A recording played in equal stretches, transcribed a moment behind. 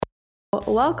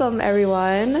So welcome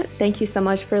everyone. Thank you so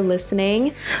much for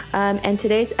listening. And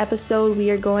today's episode,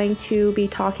 we are going to be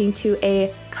talking to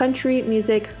a country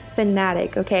music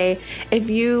fanatic, okay? If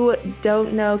you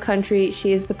don't know country,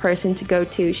 she is the person to go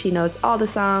to. She knows all the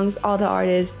songs, all the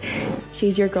artists.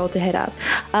 She's your girl to hit up.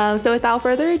 So without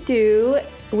further ado,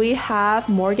 we have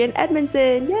Morgan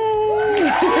Edmunson.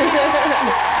 Yay!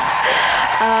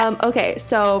 Okay,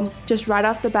 so just right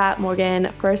off the bat, Morgan,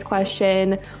 first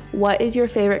question, what is your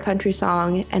favorite country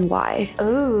song and why?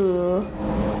 Ooh,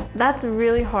 that's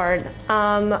really hard.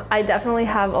 I definitely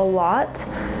have a lot,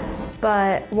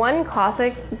 but one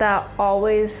classic that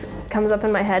always comes up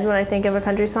in my head when I think of a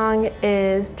country song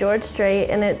is George Strait,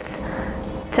 and it's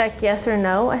Check Yes or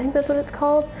No, I think that's what it's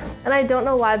called. And I don't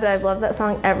know why, but I've loved that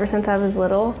song ever since I was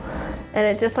little. And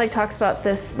it just like talks about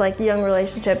this like young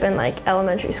relationship in like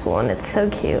elementary school, and it's so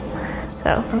cute.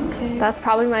 So That's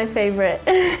probably my favorite.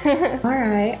 All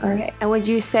right. And would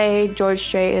you say George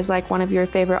Strait is like one of your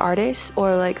favorite artists,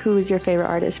 or like who is your favorite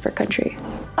artist for country?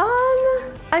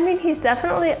 I mean, he's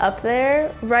definitely up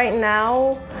there right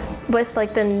now with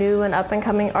like the new and up and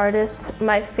coming artists.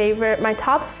 My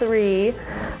top three,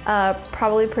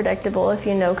 probably predictable if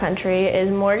you know country,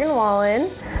 is Morgan Wallen,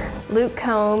 Luke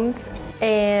Combs,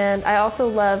 and I also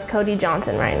love Cody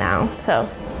Johnson right now. So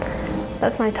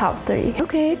that's my top three.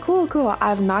 Okay, cool.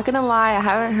 I'm not gonna lie, I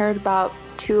haven't heard about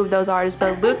two of those artists,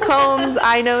 but Luke Combs,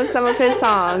 I know some of his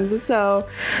songs. So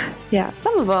yeah,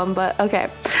 some of them, but okay.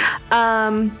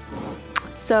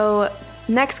 So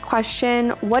next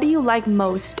question, what do you like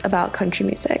most about country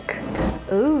music?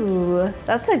 Ooh,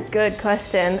 that's a good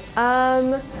question.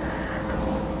 I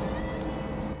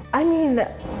mean,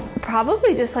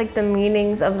 probably just like the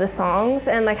meanings of the songs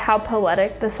and like how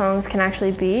poetic the songs can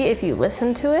actually be if you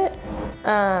listen to it.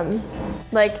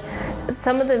 Like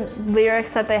some of the lyrics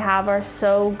that they have are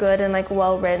so good and like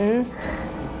well written.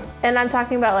 And I'm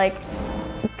talking about like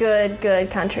good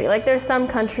country. Like there's some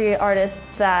country artists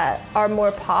that are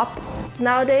more pop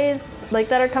nowadays, like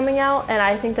that are coming out, and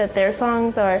I think that their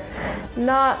songs are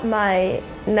not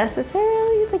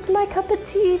necessarily like my cup of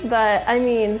tea, but I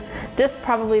mean just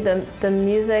probably the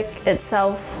music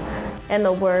itself and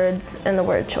the words and the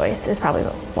word choice is probably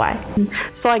why.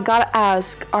 So I gotta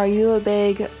ask, are you a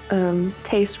big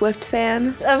Tay Swift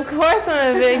fan? Of course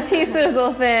I'm a big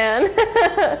T-Sizzle fan.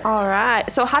 All right.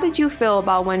 So how did you feel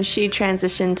about when she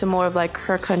transitioned to more of like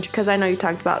her country? Because I know you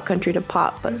talked about country to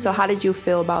pop, but so how did you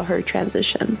feel about her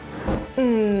transition?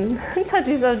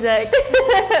 Touchy subject.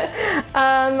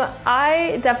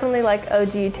 I definitely like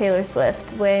OG Taylor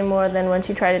Swift way more than when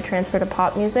she tried to transfer to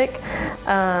pop music.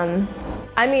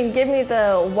 I mean, give me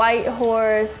the White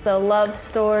Horse, the Love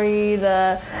Story,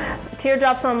 the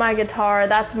Teardrops on My Guitar.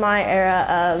 That's my era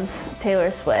of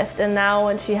Taylor Swift. And now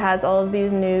when she has all of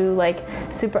these new, like,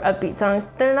 super upbeat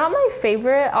songs, they're not my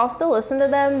favorite. I'll still listen to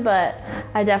them, but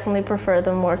I definitely prefer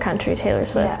the more country Taylor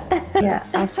Swift. Yeah,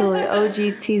 absolutely.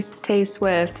 OG Tay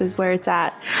Swift is where it's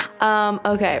at.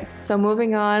 Okay, so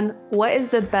moving on. What is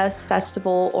the best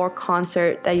festival or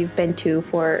concert that you've been to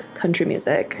for country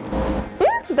music?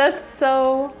 That's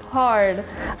so hard.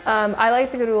 I like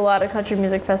to go to a lot of country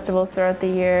music festivals throughout the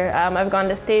year. I've gone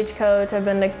to Stagecoach, I've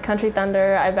been to Country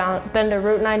Thunder, I've been to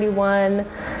Route 91.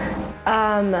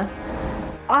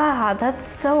 That's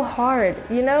so hard.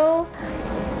 You know,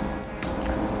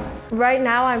 right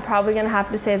now I'm probably gonna have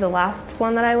to say the last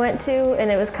one that I went to, and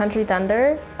it was Country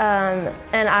Thunder. And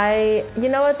you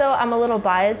know what though, I'm a little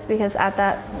biased because at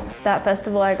that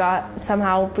festival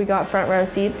we got front row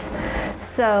seats.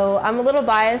 So I'm a little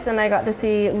biased, and I got to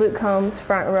see Luke Combs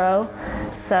front row.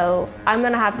 So I'm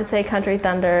gonna have to say Country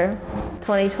Thunder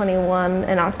 2021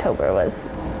 in October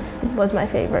was my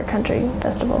favorite country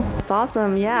festival. That's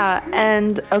awesome, yeah.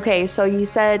 And okay, so you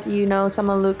said you know some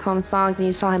of Luke Combs' songs and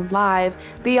you saw him live.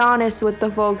 Be honest with the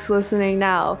folks listening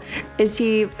now. Is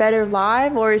he better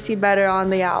live or is he better on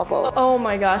the album? Oh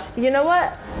my gosh. You know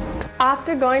what?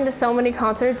 After going to so many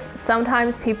concerts,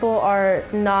 sometimes people are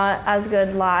not as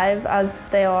good live as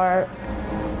they are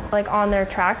like on their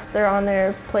tracks or on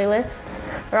their playlists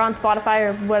or on Spotify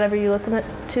or whatever you listen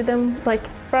to them like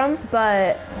from.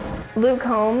 But Luke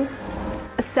Combs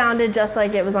sounded just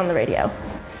like it was on the radio.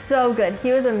 So good.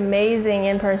 He was amazing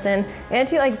in person, and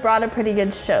he like brought a pretty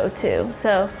good show too.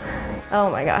 So oh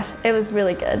my gosh, it was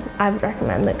really good. I would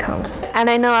recommend Luke Combs. And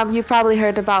I know you've probably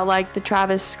heard about like the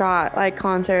Travis Scott like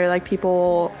concert, like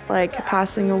people like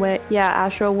passing away. Yeah,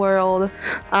 Astro World.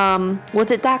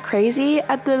 Was it that crazy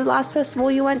at the last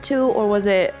festival you went to, or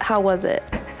how was it?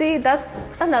 See, that's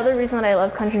another reason that I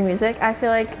love country music. I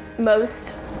feel like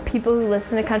most people who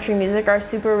listen to country music are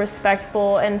super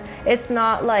respectful, and it's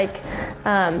not like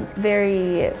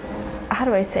very, how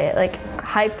do I say it? Like,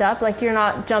 hyped up. Like, you're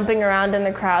not jumping around in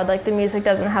the crowd. Like, the music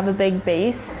doesn't have a big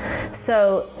bass.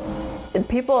 So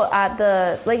people at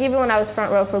the, like, even when I was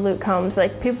front row for Luke Combs,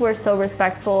 like, people were so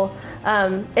respectful.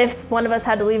 If one of us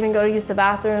had to leave and go to use the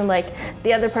bathroom, like,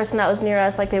 the other person that was near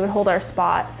us, like, they would hold our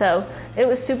spot. So it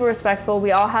was super respectful.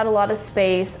 We all had a lot of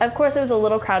space. Of course, it was a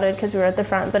little crowded because we were at the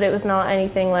front, but it was not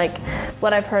anything like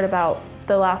what I've heard about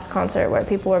the last concert where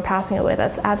people were passing away.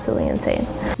 That's absolutely insane.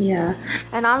 Yeah.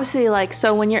 And obviously, like,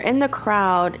 so when you're in the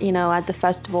crowd, you know, at the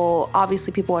festival,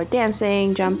 obviously people are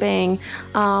dancing, jumping,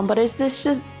 but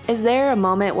is there a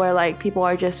moment where, like, people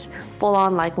are just full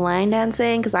on, like, line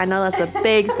dancing? Because I know that's a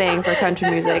big thing for country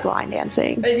music, line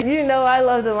dancing. You know, I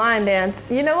love to line dance.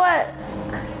 You know what?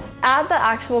 At the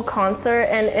actual concert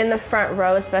and in the front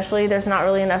row especially, there's not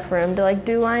really enough room to, like,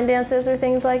 do line dances or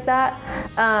things like that.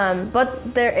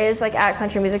 But there is, like, at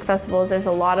country music festivals, there's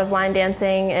a lot of line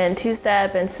dancing and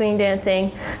two-step and swing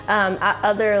dancing at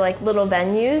other, like, little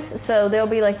venues. So there'll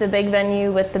be, like, the big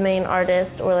venue with the main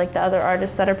artist or, like, the other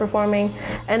artists that are performing.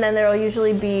 And then there'll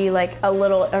usually be, like, a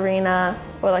little arena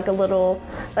or, like, a little,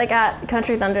 like, at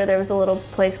Country Thunder, there was a little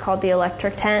place called the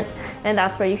Electric Tent, and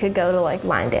that's where you could go to, like,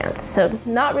 line dance. So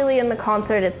not really in the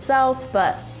concert itself,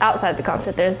 but outside the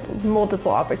concert, there's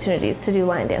multiple opportunities to do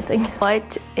line dancing.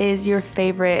 What is your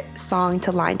favorite song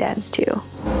to line dance to?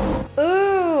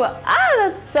 Ooh,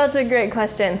 that's such a great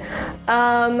question.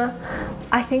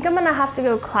 I think I'm gonna have to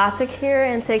go classic here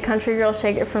and say Country Girl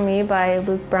Shake It For Me by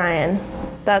Luke Bryan.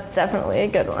 That's definitely a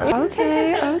good one.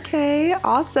 Okay,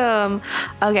 awesome.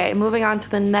 Okay, moving on to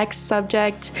the next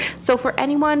subject. So for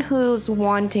anyone who's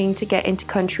wanting to get into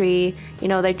country, you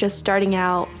know, they're just starting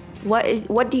out,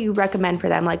 what do you recommend for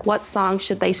them? Like, what songs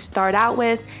should they start out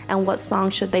with, and what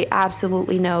songs should they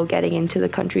absolutely know getting into the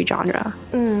country genre?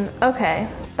 Okay,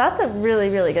 that's a really,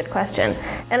 really good question.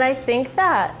 And I think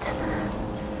that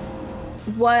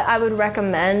what I would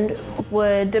recommend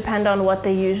would depend on what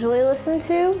they usually listen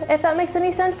to, if that makes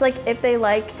any sense. Like, if they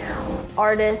like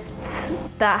artists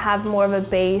that have more of a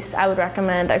bass, I would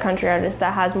recommend a country artist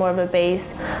that has more of a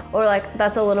bass, or, like,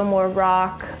 that's a little more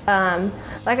rock.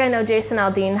 Like, I know Jason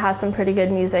Aldean has some pretty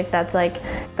good music that's, like,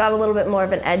 got a little bit more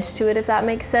of an edge to it, if that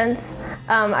makes sense.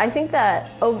 I think that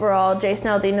overall Jason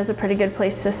Aldean is a pretty good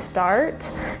place to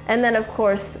start. And then, of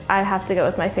course, I have to go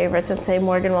with my favorites and say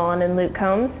Morgan Wallen and Luke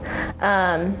Combs.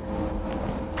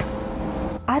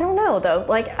 I don't know, though.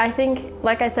 Like, I think,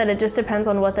 like I said, it just depends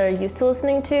on what they're used to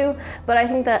listening to. But I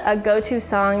think that a go-to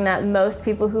song that most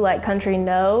people who like country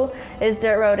know is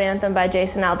Dirt Road Anthem by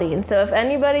Jason Aldean. So if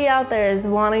anybody out there is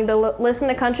wanting to listen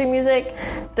to country music,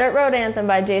 Dirt Road Anthem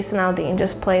by Jason Aldean,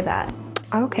 just play that.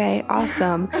 Okay,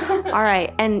 awesome. All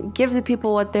right, and give the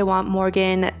people what they want,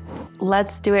 Morgan.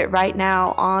 Let's do it right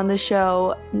now on the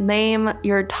show. Name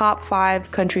your top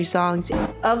 5 country songs.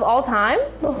 Of all time?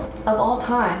 Of all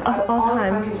time. Of all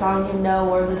time. Country songs you know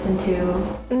or listen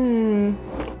to.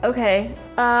 Okay.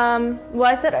 Well,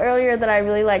 I said earlier that I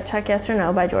really like Check Yes or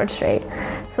No by George Strait.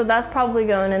 So that's probably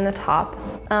going in the top.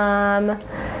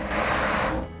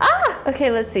 Okay,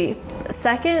 let's see.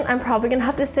 Second, I'm probably going to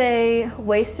have to say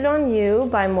Wasted on You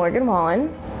by Morgan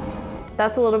Wallen.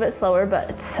 That's a little bit slower,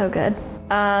 but it's so good.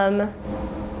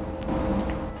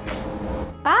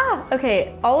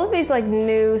 Okay, all of these, like,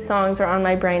 new songs are on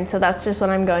my brain, so that's just what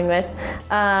I'm going with.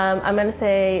 I'm gonna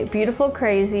say Beautiful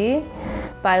Crazy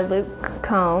by Luke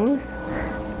Combs.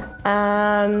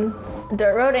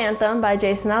 Dirt Road Anthem by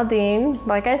Jason Aldean.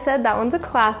 Like I said, that one's a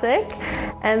classic.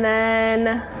 And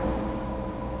then,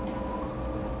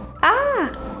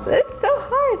 it's so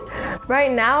hard.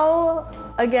 Right now,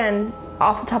 again,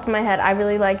 off the top of my head, I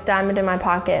really like Diamond in My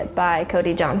Pocket by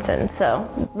Cody Johnson. So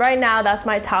right now, that's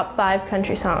my top 5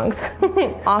 country songs.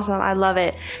 Awesome, I love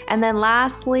it. And then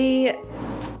lastly,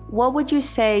 what would you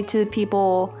say to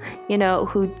people, you know,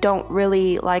 who don't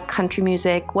really like country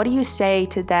music? What do you say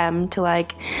to them to,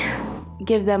 like,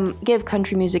 give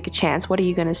country music a chance? What are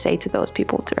you gonna say to those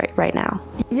people right now?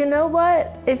 You know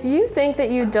what? If you think that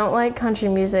you don't like country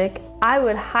music, I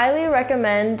would highly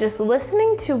recommend just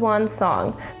listening to one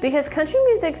song, because country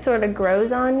music sort of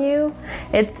grows on you.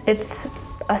 It's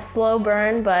a slow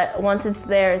burn, but once it's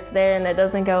there and it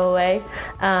doesn't go away.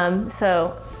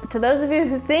 So to those of you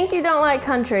who think you don't like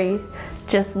country,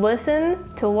 just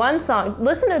listen to one song.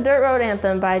 Listen to Dirt Road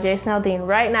Anthem by Jason Aldean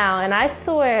right now, and I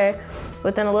swear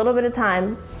within a little bit of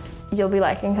time, you'll be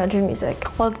liking country music.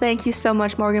 Well, thank you so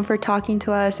much, Morgan, for talking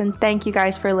to us, and thank you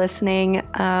guys for listening.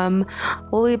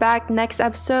 We'll be back next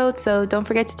episode, so don't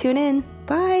forget to tune in.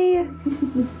 Bye.